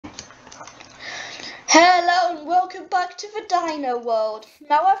Hello and welcome back to the Dino World.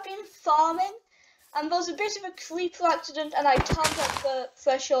 Now I've been farming and there was a bit of a creeper accident and I turned up the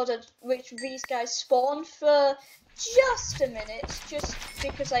threshold at which these guys spawned for just a minute, just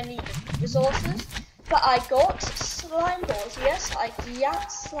because I needed resources. But I got slime balls, yes, I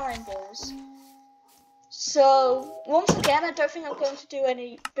got slime balls. So once again I don't think I'm going to do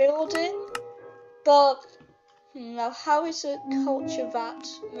any building, but now how is a culture vat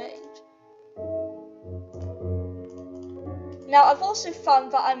made? Now I've also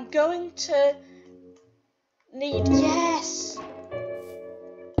found that I'm going to need, yes,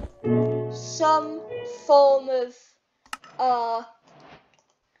 some form of, oh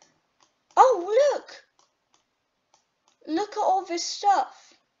look at all this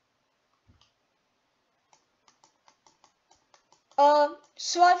stuff.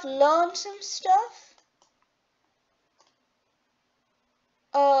 So I've learned some stuff,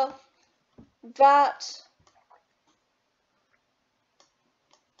 that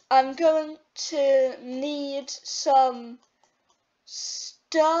I'm going to need some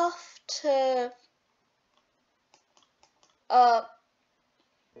stuff to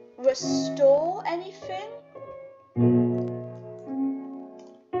restore anything.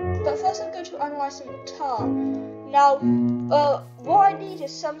 But first I'm going to analyze some tar. Now, what I need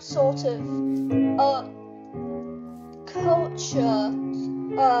is some sort of culture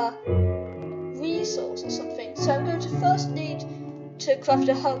resource or something. So I'm going to first need to craft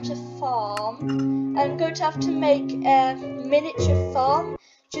a home to farm. I'm going to have to make a miniature farm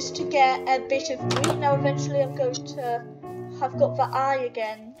just to get a bit of wheat. Now eventually I'm going to have got the eye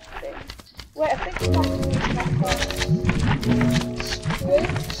again thing. Wait, I think it's not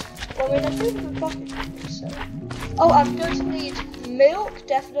script. Well, I mean, I think the bucket so. Oh, I'm going to need milk,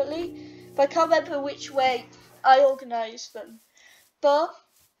 definitely. But I can't remember which way I organised them. But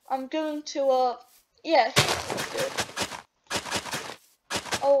I'm going to, yeah, here's good.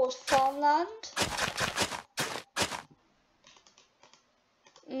 Old farmland.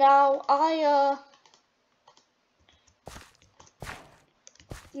 Now I'm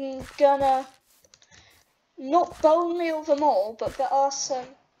gonna not bone meal them all, but there are some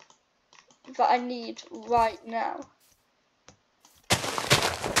that I need right now.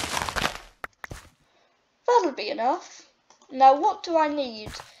 That'll be enough. Now what do I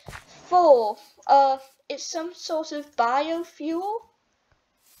need for? It's some sort of biofuel.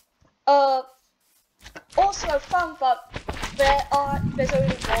 Also I found that there's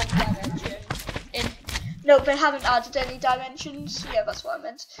only one dimension in. No, they haven't added any dimensions. Yeah, that's what I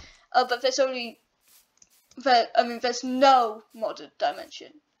meant. But there's no modded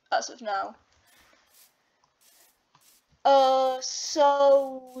dimension as of now.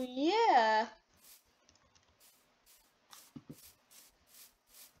 So yeah.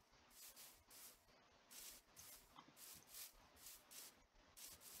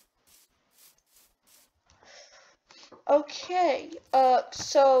 Okay,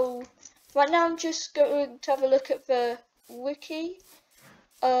 so right now I'm just going to have a look at the wiki.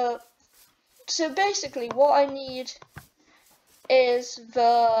 So basically what I need is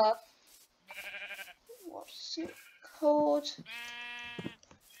the, what's it called?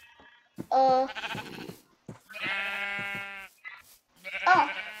 Well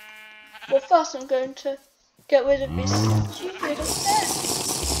first I'm going to get rid of this stupid effect.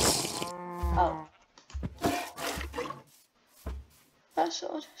 Oh. That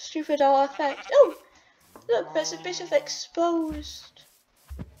sort of stupid effect. Oh! Look, there's a bit of exposed.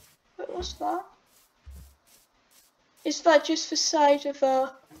 What was that? Is that just the side of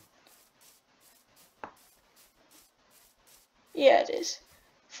a... Yeah, it is.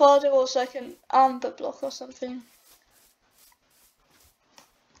 Thought it was like an amber block or something.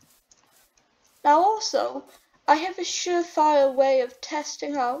 Now also, I have a surefire way of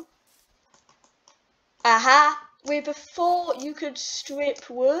testing out. Aha! Where before you could strip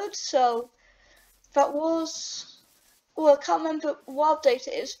wood, so that was, well, I can't remember what date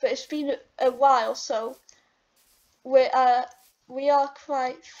it is, but it's been a while, so we are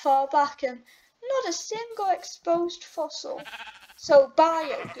quite far back and not a single exposed fossil. So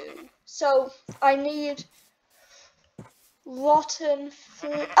bio-goo. So I need rotten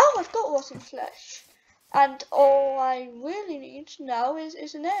flesh. Oh, I've got rotten flesh. And all I really need now is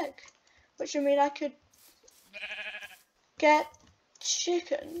an egg. Which I mean I could get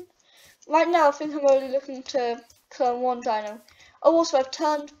chicken. Right now I think I'm only looking to clone one dino. Oh, also I've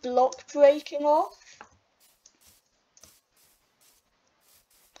turned block breaking off.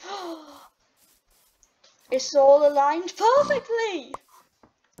 It's all aligned perfectly.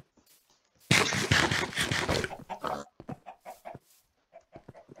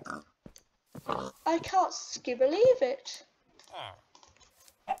 I can't believe it.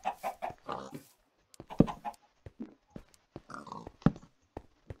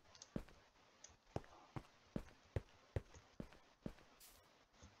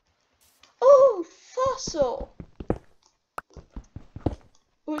 Oh, fossil.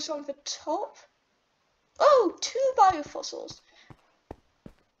 Oh, it's on the top. Oh, 2 biofossils.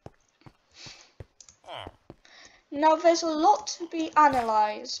 Now there's a lot to be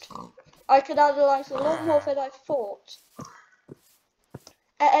analysed. I could analyse a lot more than I thought.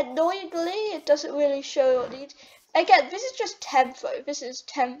 Annoyingly, it doesn't really show what needs. Again, this is just temporary. This is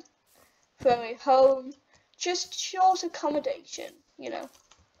temporary home. Just short accommodation, you know.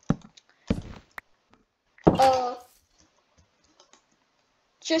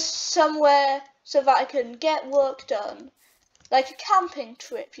 Just somewhere so that I can get work done. Like a camping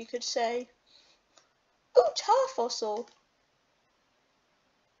trip, you could say. Oh, tar fossil.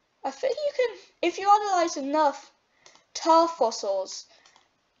 I think you can, if you analyse enough tar fossils,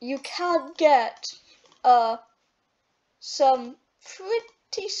 you can get some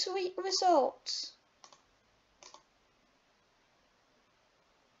pretty sweet results.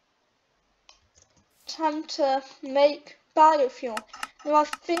 Time to make biofuel. Now I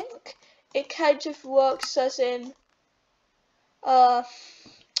think it kind of works as in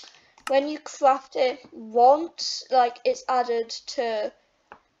when you craft it once, like it's added to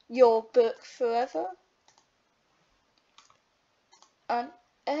your book forever. An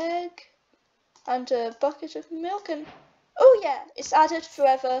egg and a bucket of milk, and oh yeah, it's added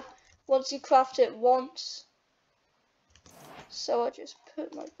forever once you craft it once. So I'll just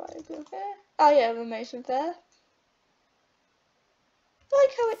put my Bible there. Oh yeah, amazing there. I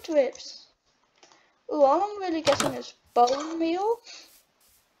like how it drips. Oh, all I'm really getting is bone meal.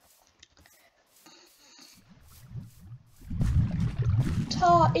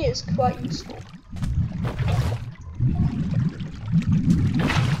 Tar is quite useful.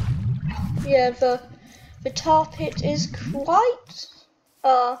 Yeah, the tar pit is quite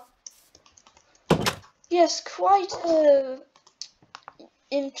yes, quite a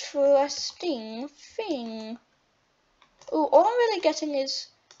interesting thing. Oh, all I'm really getting is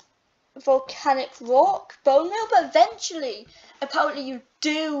volcanic rock, bone meal, but eventually, apparently you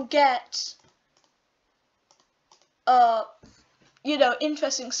do get, you know,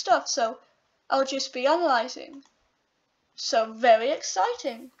 interesting stuff, so I'll just be analysing. So, very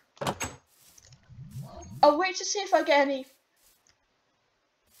exciting. I'll wait to see if I get any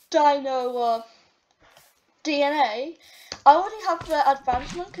dino, DNA. I already have the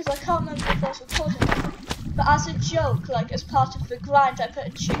advancement because I can't remember if I was recording it. But as a joke, like as part of the grind, I put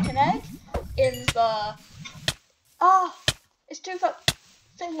a chicken egg in the it's doing that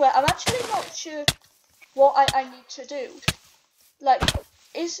thing where I'm actually not sure what I need to do. Like, do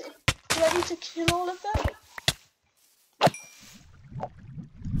I need to kill all of them?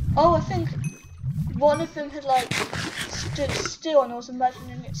 Oh, I think one of them had like stood still and was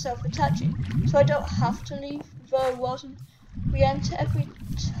imagining itself attaching, so I don't have to leave, though it wasn't re-enter every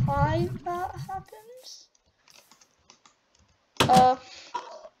time that happens.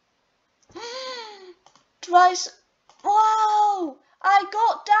 Twice. Whoa! I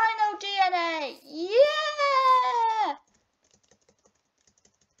got dino DNA! Yeah!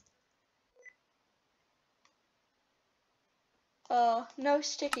 No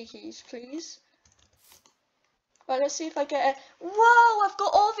sticky keys, please. Right, let's see if I get it. Whoa! I've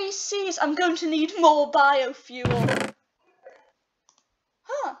got all these seeds. I'm going to need more biofuel.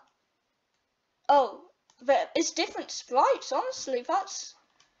 Huh. Oh, it's different sprites, honestly. That's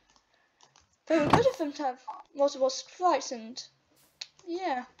very good of them to have multiple sprites, and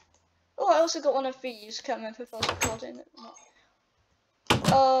yeah. Oh, I also got one of these. Can't remember if I was recording it or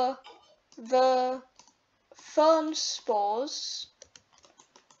not. The fern spores.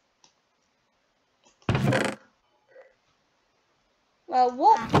 Well,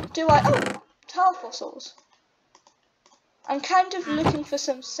 what do I... Oh, tar fossils. I'm kind of looking for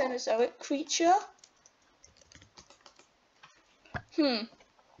some Cenozoic creature.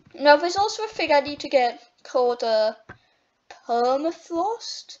 Now, there's also a thing I need to get called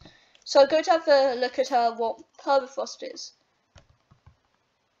permafrost. So I'm going to have a look at what permafrost is.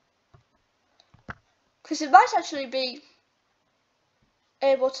 Because it might actually be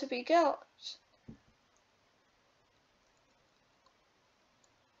able to be got.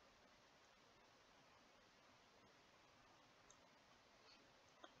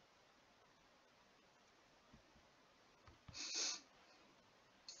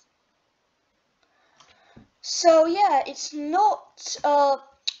 So yeah, it's not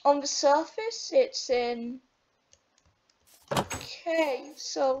on the surface, it's in cave.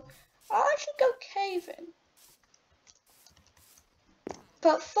 So I should go caving.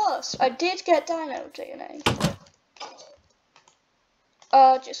 But first, I did get dino DNA.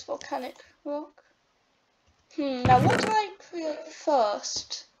 Just volcanic rock. Now what do I create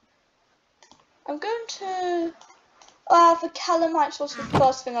first? I'm going to... the calamite was the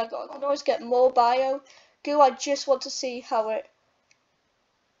first thing I got. I can always get more bio goo. I just want to see how it...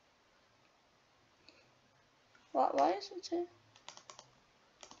 Why isn't it?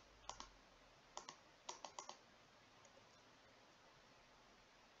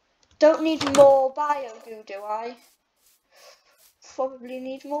 Don't need more bio goo, do I? Probably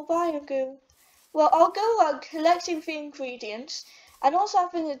need more bio goo. Well, I'll go around collecting the ingredients and also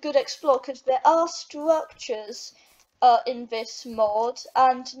having a good explore because there are structures in this mod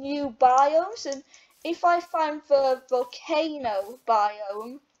and new biomes, and if I find the volcano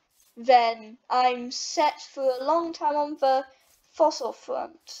biome, then I'm set for a long time on the fossil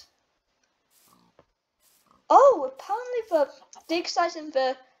front. Oh, apparently the dig sites in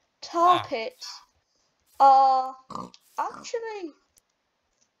the tar pit are actually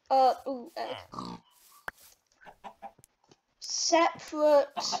separate,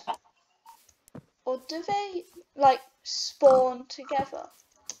 or do they like spawn together?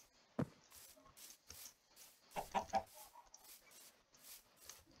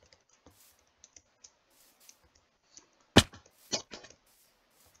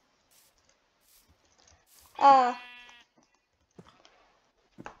 Ah.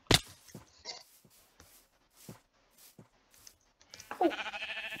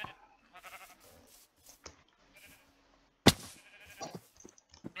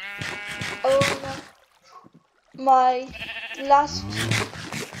 Oh no. My last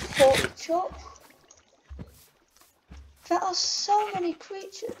pork chop. There are so many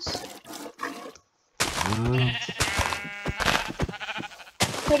creatures.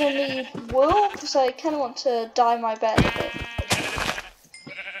 Gonna need wool because I kind of want to dye my bed a bit.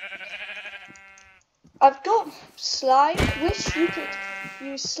 I've got slime. Wish you could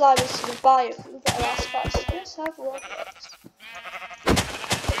use slime as the biofuel, but alas, fast. Have rockets.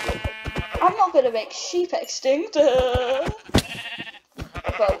 I'm not gonna make sheep extinct. Well,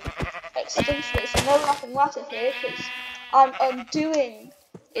 extinction is no laughing matter here because I'm undoing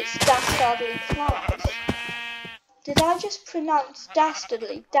its dastardly plans. Did I just pronounce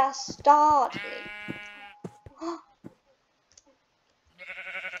dastardly? Dastardly.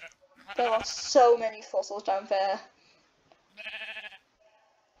 There are so many fossils down there.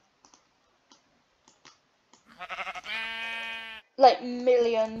 Like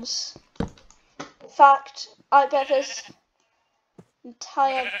millions. In fact, I bet there's an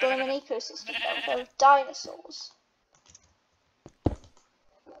entire blooming ecosystem down there of dinosaurs.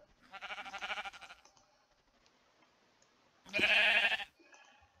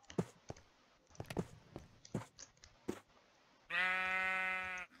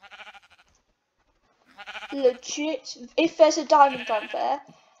 Legit, if there's a diamond down there.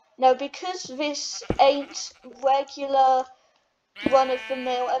 Now, because this ain't regular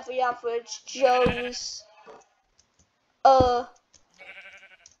run-of-the-mill every average Joe's I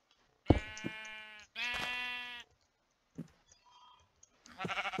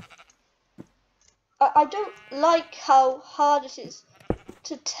don't like how hard it is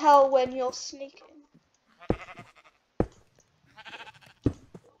to tell when you're sneaking.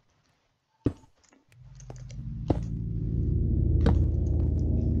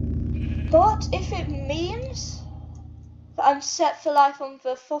 But if it means that I'm set for life on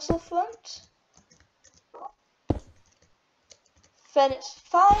the fossil front, then it's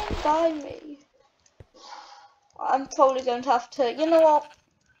fine by me. I'm probably going to have to, you know what,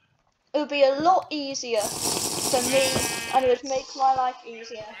 it would be a lot easier for me, and it would make my life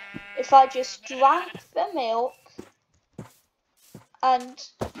easier if I just drank the milk and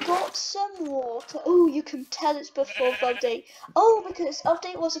got some water. Oh, you can tell it's before the update. Oh, because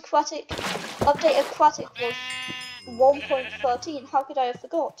update was aquatic. Update aquatic was 1.13. How could I have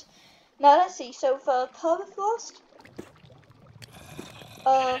forgot? Now let's see. So for permafrost,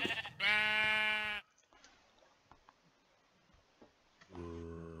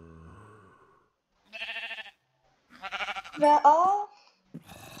 there are.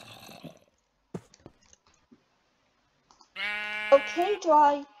 Okay, do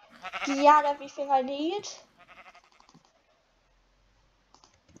I get everything I need?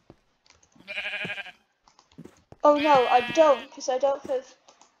 Oh no, I don't, because I don't have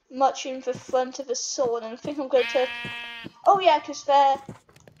much in the front of a sword, and I think I'm going to... Oh yeah, because they're...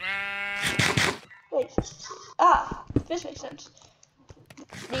 Wait. This makes sense.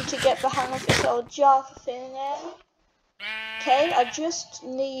 Need to get the hang of this old Java thing there. Okay, I just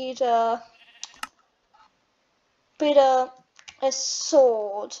need a bit of a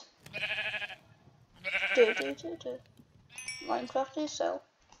sword. Minecraft is so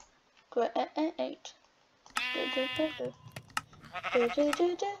great.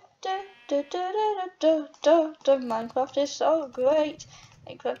 Minecraft is so great.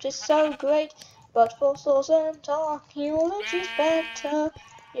 Minecraft is so great. But fossils and archaeology's better.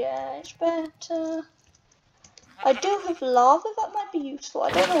 Yeah, it's better. I do have lava that might be useful.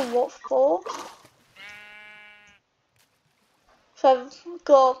 I don't know what for. So I've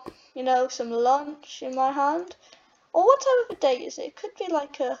got, you know, some lunch in my hand. Or what time of the day is it? It could be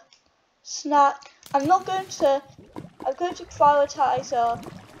like a snack. I'm going to prioritize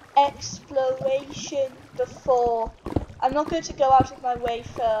exploration before. I'm not going to go out of my way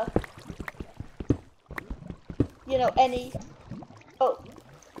for, you know, any. Oh,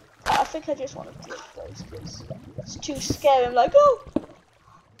 I think I just want to flip those because it's too scary. I'm like, oh,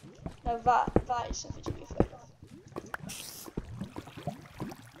 no, that is something to be afraid of.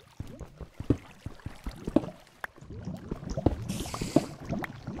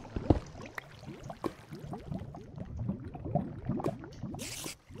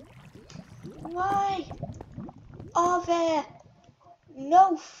 Why are there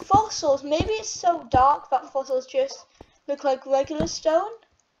no fossils? Maybe it's so dark that fossils just look like regular stone.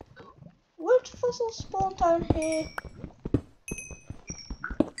 Would fossils spawn down here?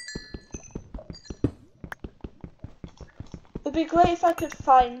 It'd be great if I could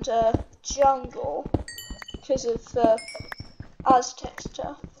find a jungle because of the Aztec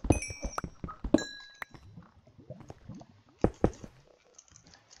stuff.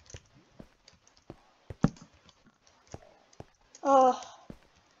 Oh,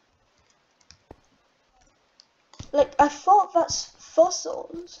 like I thought that's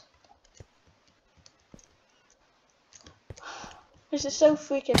fossils. This is so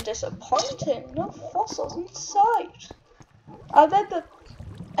freaking disappointing. No fossils in sight. I remember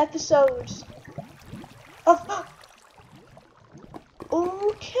episodes of.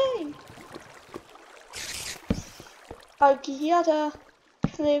 Okay. I gotta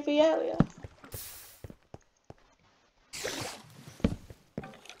clear the area.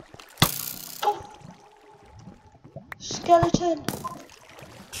 Oh. Skeleton.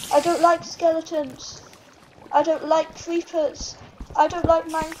 I don't like skeletons. I don't like creepers. I don't like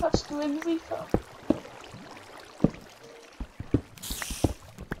Minecraft's Grim Reaper.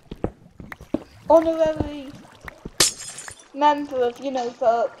 Honorary member of, you know,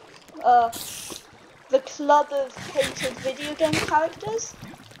 the club of hated video game characters.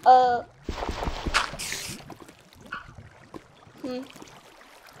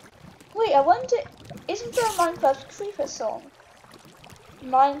 Wait, I wonder, isn't there a Minecraft creeper song?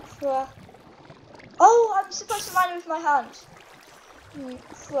 Minecraft. Oh, I'm supposed to mine it with my hand.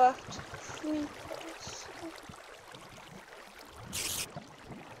 Minecraft creepers.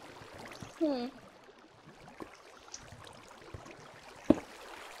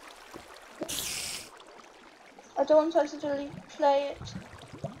 I don't want to accidentally play it.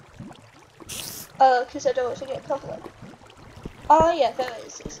 Because I don't want to get copyright. Oh yeah, there it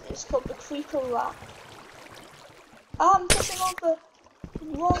is. It's called the Creeper Rap. I'm pressing all the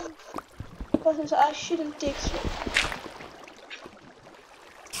wrong buttons. I shouldn't dig through.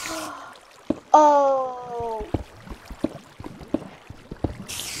 Oh.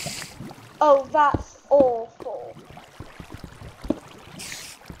 Oh, that's awful.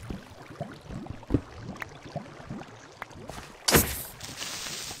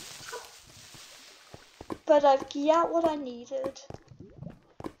 But I've got what I needed.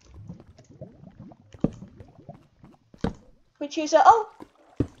 Which is a oh!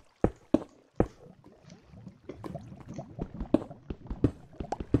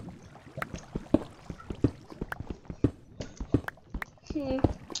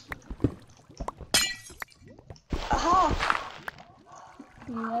 Aha!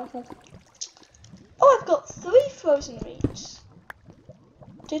 Oh, I've got 3 frozen meats.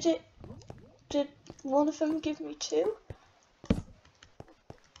 Did one of them give me 2?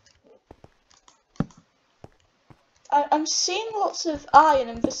 I'm seeing lots of iron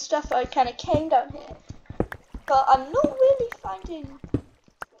and the stuff I kind of came down here, but I'm not really finding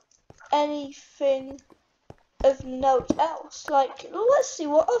anything of note else. Like, let's see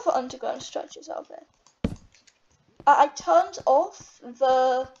what other underground structures are there. I turned off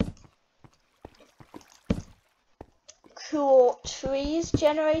the cool trees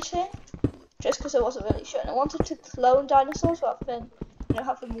generating just because I wasn't really sure, and I wanted to clone dinosaurs rather than, you know,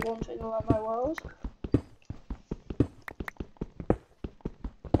 have them wandering around my world.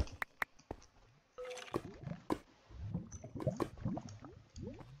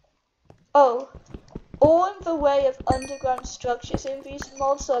 Oh, all in the way of underground structures in these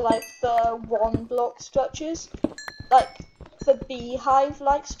mods are like the 1-block structures, like the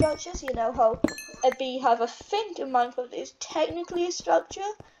beehive-like structures. You know how a beehive, I think in Minecraft, is technically a structure,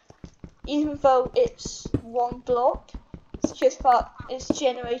 even though it's 1 block. It's just that it's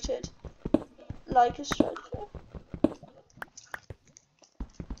generated like a structure.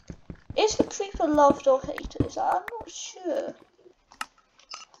 Is the creeper loved or hated? I'm not sure.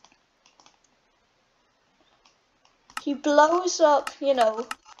 He blows up, you know,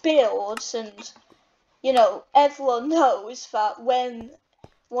 builds, and, you know, everyone knows that when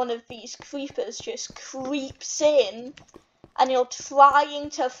one of these creepers just creeps in and you're trying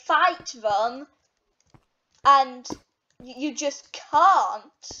to fight them and you just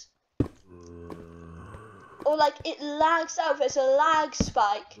can't, or like it lags out, there's a lag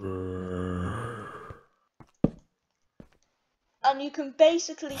spike, and you can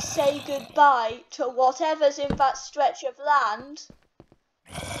basically say goodbye to whatever's in that stretch of land.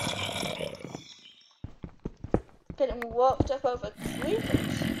 Getting worked up over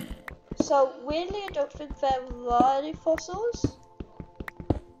creepers. So weirdly, I don't think there are any fossils.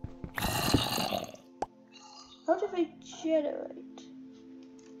 How do they generate?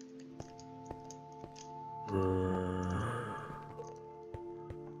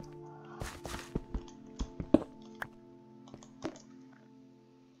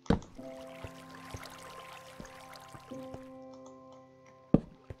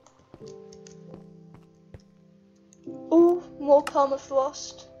 Ooh, more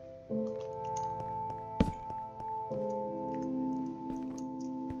permafrost.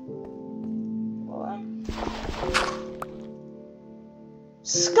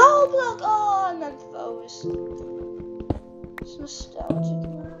 Skull block! Oh, I remember those. It's nostalgic,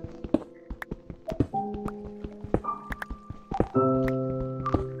 man.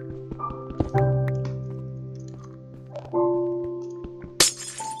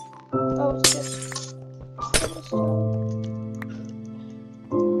 Oh, it's just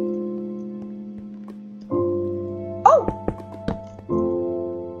oh!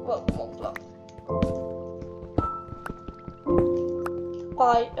 Well, one block.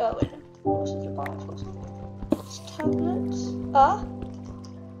 By, oh wait, what's the bar? It's tablets. Ah.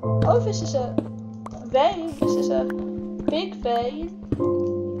 Oh, this is a vein. This is a big vein.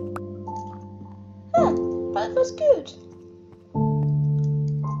 Huh, that was good.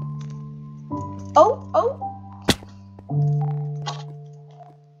 Oh, oh.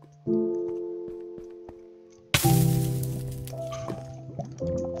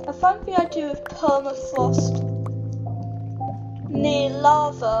 I found the idea of permafrost near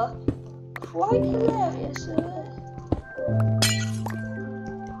lava quite hilarious.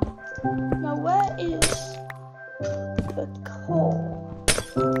 Now where is the core?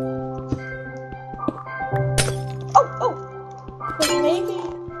 Oh, oh! But maybe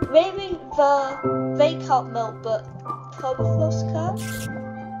they can't melt, but permafrost can?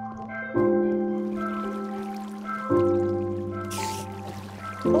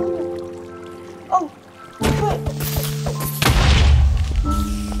 Oh, quick!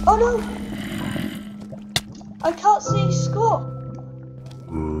 Oh no! I can't see squat!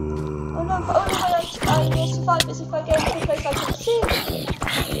 Oh no, the only way I will survive is if I get into a place I can see!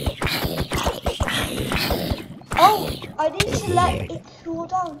 Oh! I need to let it cool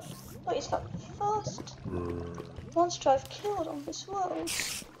down. Wait, is that the first monster I've killed on this world?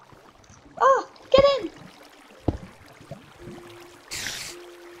 Ah! Get in!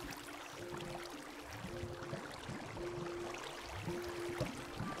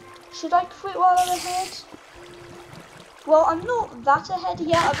 Should I quit while I'm ahead? Well, I'm not that ahead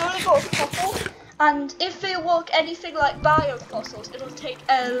yet. I've only got a couple, and if they work anything like biofossils, it'll take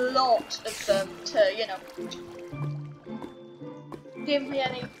a lot of them to, you know, give me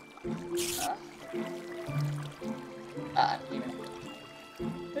any. You know,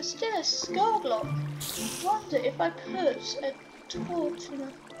 there's still a skull block. I wonder if I put a torch in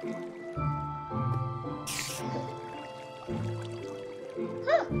it.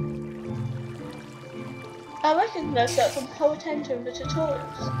 Huh. I recognise that from Poetento in the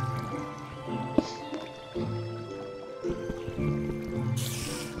tutorials.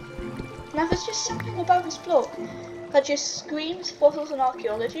 Now there's just something about this block that just screams fossils and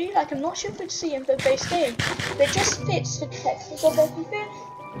archaeology. Like, I'm not sure if we'd see in the base game, but it just fits the textures of everything.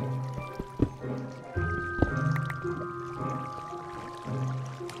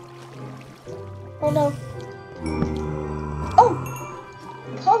 Oh no. Oh!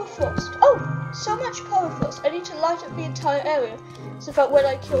 Permafrost! Oh! So much permafrost! I need to light up the entire area so that when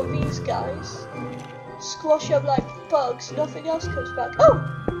I kill these guys, squash up like bugs, nothing else comes back. Oh!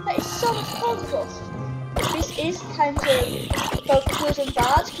 That is so much permafrost. This is kind of both good and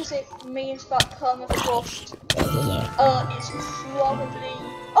bad because it means that permafrost is probably.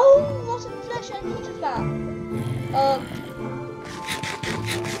 Oh, rotten flesh! I needed that.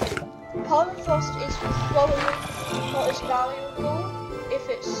 Permafrost is probably not as valuable if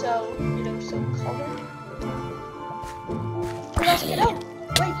it's so, you know, so common. But let's get out.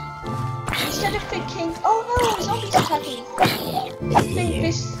 Wait. Instead of thinking, oh no, zombies attacking me, I think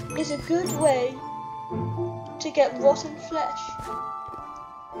this is a good way to get rotten flesh.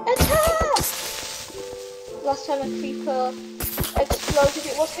 Attack! Last time a creeper exploded,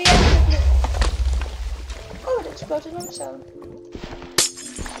 it was the end of it. Oh, it exploded on its own.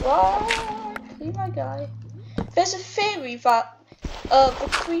 Right, be my guy. There's a theory that the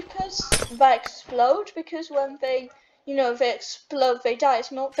creepers that explode, because when they, you know, they explode, they die.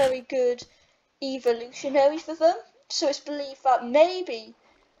 It's not very good evolutionary for them. So it's believed that maybe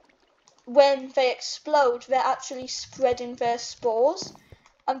when they explode, they're actually spreading their spores,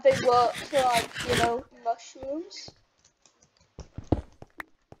 and they work like, you know, mushrooms.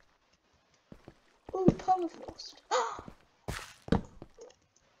 Ooh, permafrost.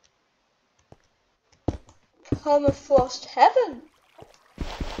 Permafrost heaven.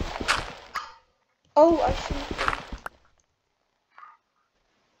 Oh, I shouldn't.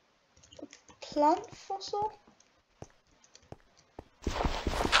 Plant fossil?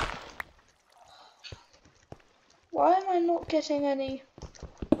 Why am I not getting any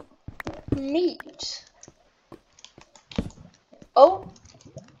meat? Oh,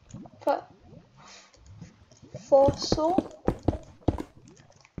 but fossil.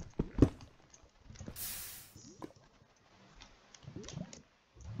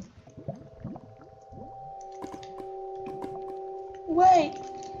 Wait.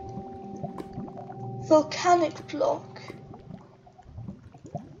 Volcanic block.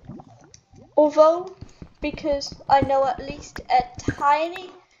 Although, because I know at least a tiny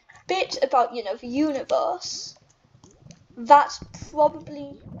bit about, you know, the universe, that's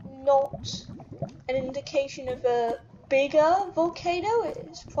probably not an indication of a bigger volcano.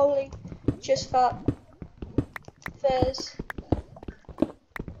 It's probably just that there's,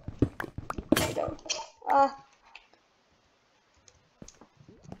 you know, right.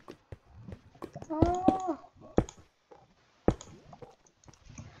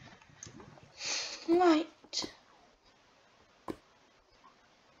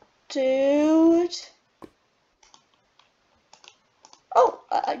 Dude. Oh,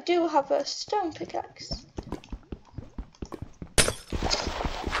 I do have a stone pickaxe.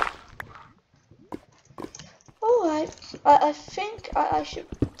 Alright, I think I should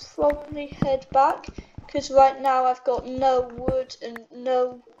probably head back, because right now I've got no wood and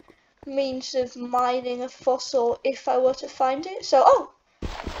no means of mining a fossil if I were to find it. So, oh,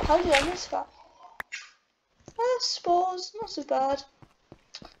 how did I miss that? Spores, not so bad.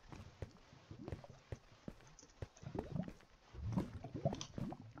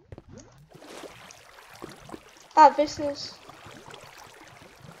 This is...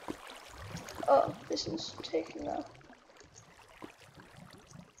 Oh, this is taking a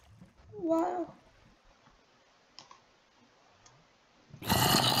while.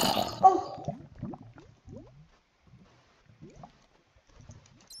 Oh!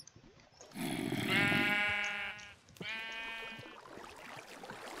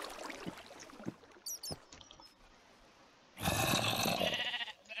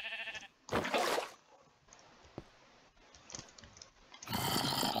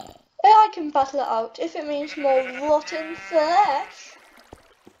 I can battle it out if it means more rotten flesh.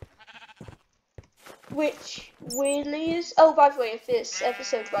 Which weirdly is... Oh, by the way, if this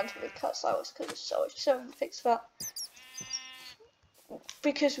episode randomly cuts out, it's because someone fix that.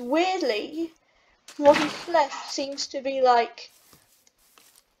 Because weirdly, rotten flesh seems to be like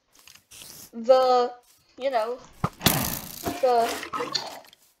the, you know, the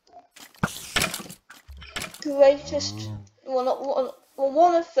greatest, well,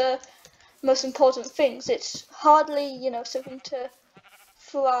 one of the most important things. It's hardly, you know, something to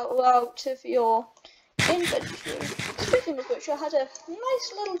throw out of your inventory. Speaking of which, I had a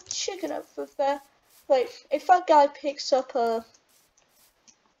nice little chicken over there. Wait, if that guy picks up a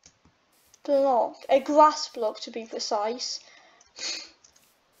block, a grass block to be precise,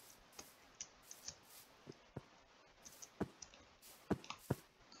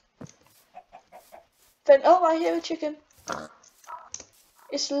 then, oh, I hear a chicken.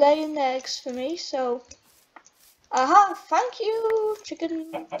 It's laying eggs for me, so, aha, thank you,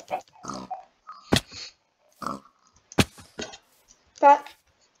 chicken. Back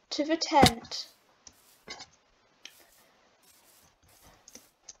to the tent.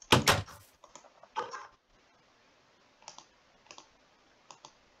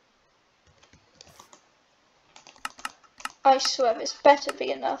 I swear this better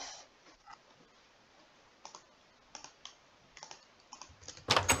be enough.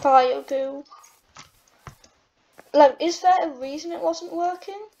 Bio goo. Like, is there a reason it wasn't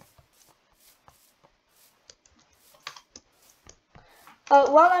working?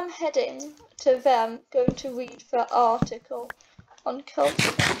 While I'm heading to them, I'm going to read the article on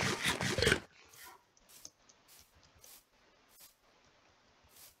culture.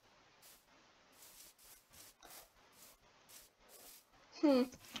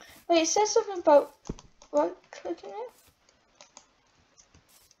 Wait, it says something about right-clicking it?